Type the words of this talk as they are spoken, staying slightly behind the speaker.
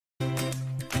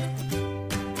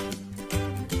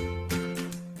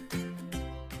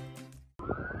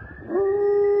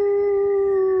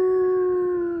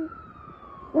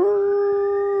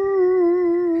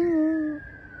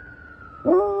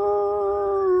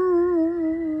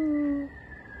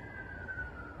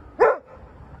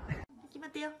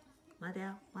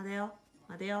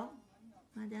待てよ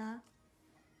待てよ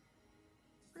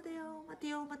待てよ待て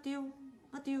よ待てよ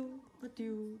待てよ待て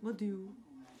よ待てよ。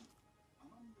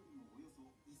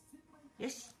よ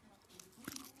し。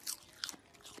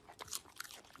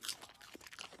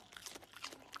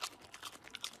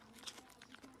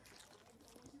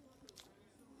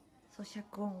咀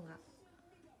嚼音が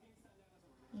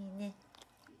いいね。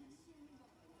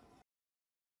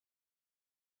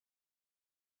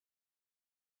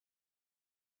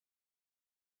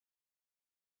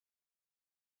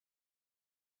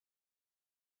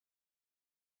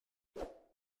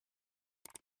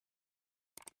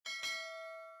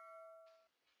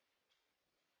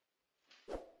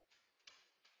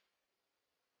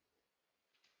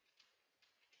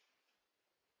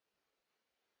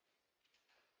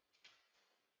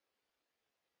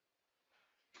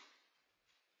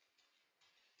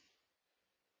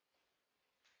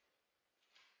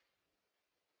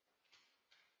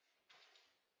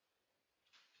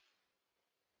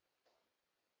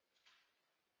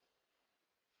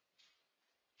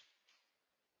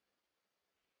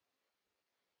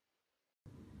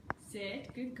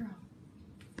Sit, good girl.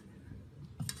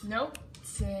 Nope,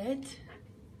 sit.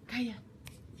 Kaya,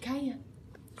 Kaya,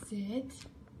 sit,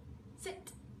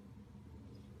 sit.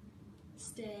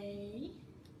 Stay,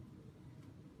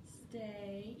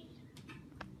 stay,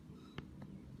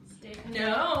 stay.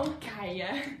 No,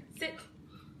 Kaya, sit.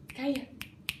 Kaya,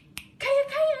 Kaya,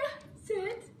 Kaya,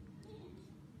 sit.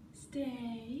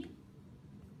 Stay,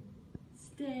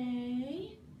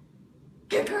 stay.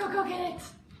 Good girl, go get it.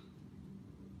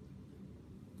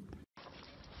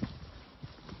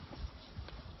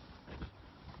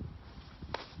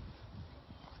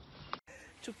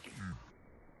 줄게.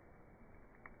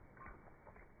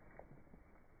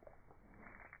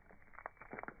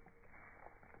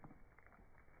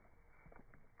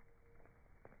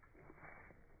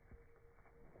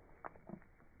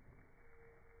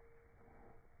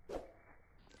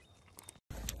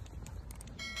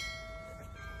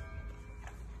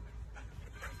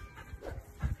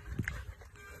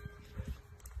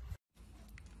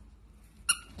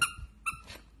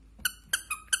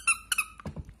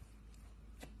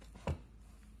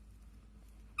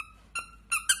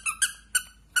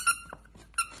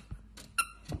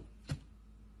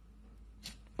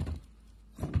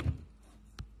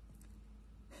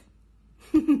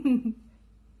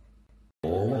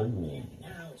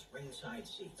 Now it's ringside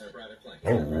seats. And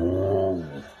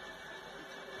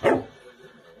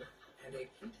a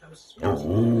penthouse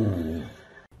suite.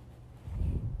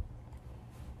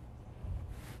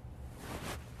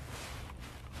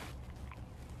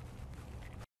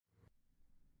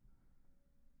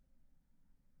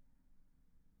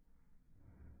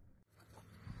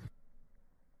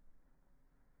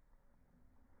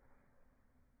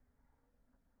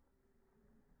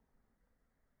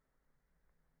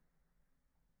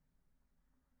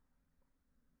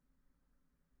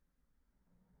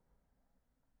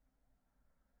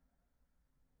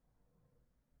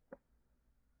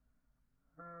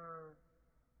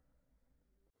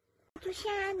坐下，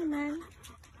你们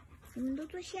都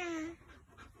坐下。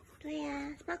对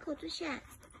呀，Sparkle 坐下。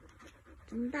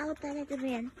怎么把我待在这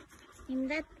边？你们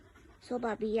在收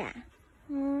宝贝呀？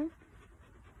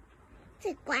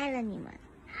最乖了你们，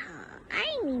好爱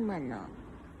你们哦。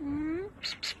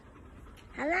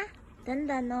好啦，等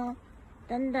等哦，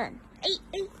等等。哎，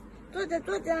坐着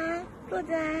啊，坐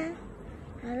着啊。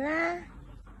好啦，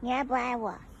你爱不爱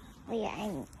我？我也爱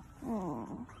你。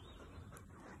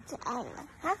最爱了，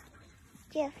好。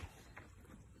Jeff，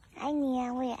 爱你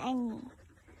呀，我也爱你。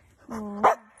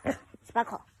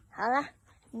Sparkle， 好了，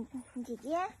你姐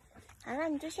姐，好了，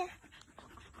你坐下。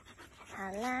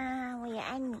好啦，我也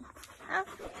爱你。好，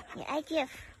也爱 Jeff，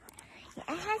 也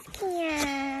爱 Husky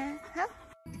呀。好。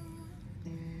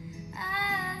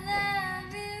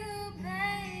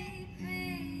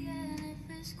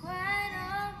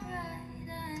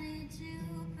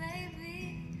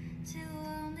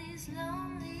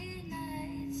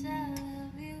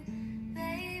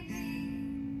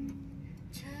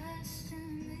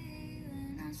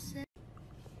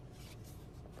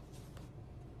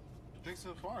Drink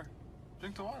so far.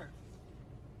 Drink the water.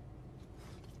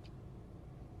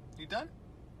 You done?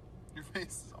 Your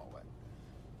face is all wet.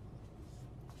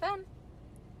 Fun.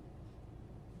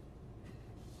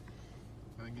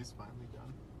 I think he's finally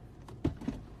done.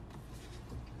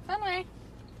 Fun way.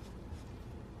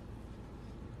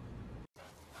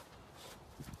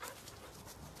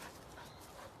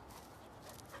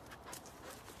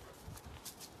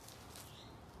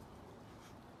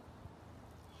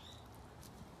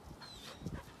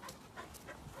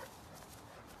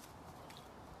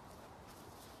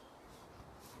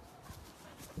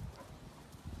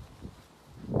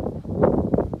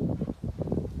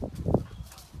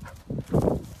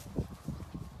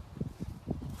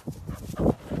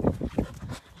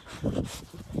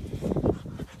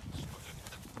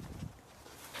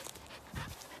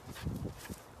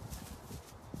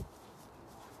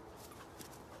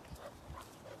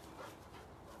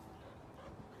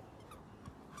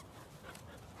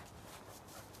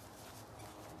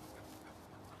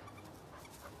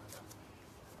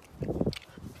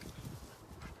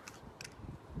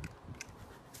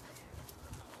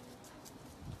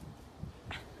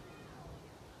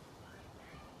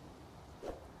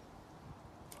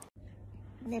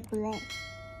 累不累？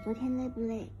昨天累不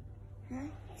累？啊，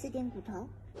吃点骨头，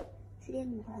吃点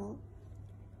骨头。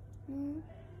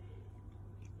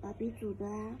宝贝煮的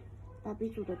啊，宝贝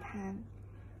煮的汤。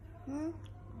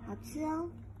好吃哦，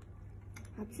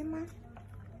好吃吗？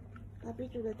宝贝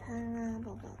煮的汤啊，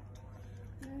宝宝。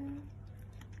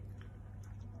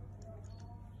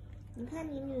你看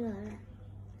你女儿了。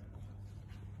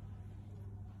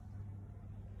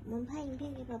我们拍影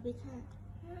片给宝贝看。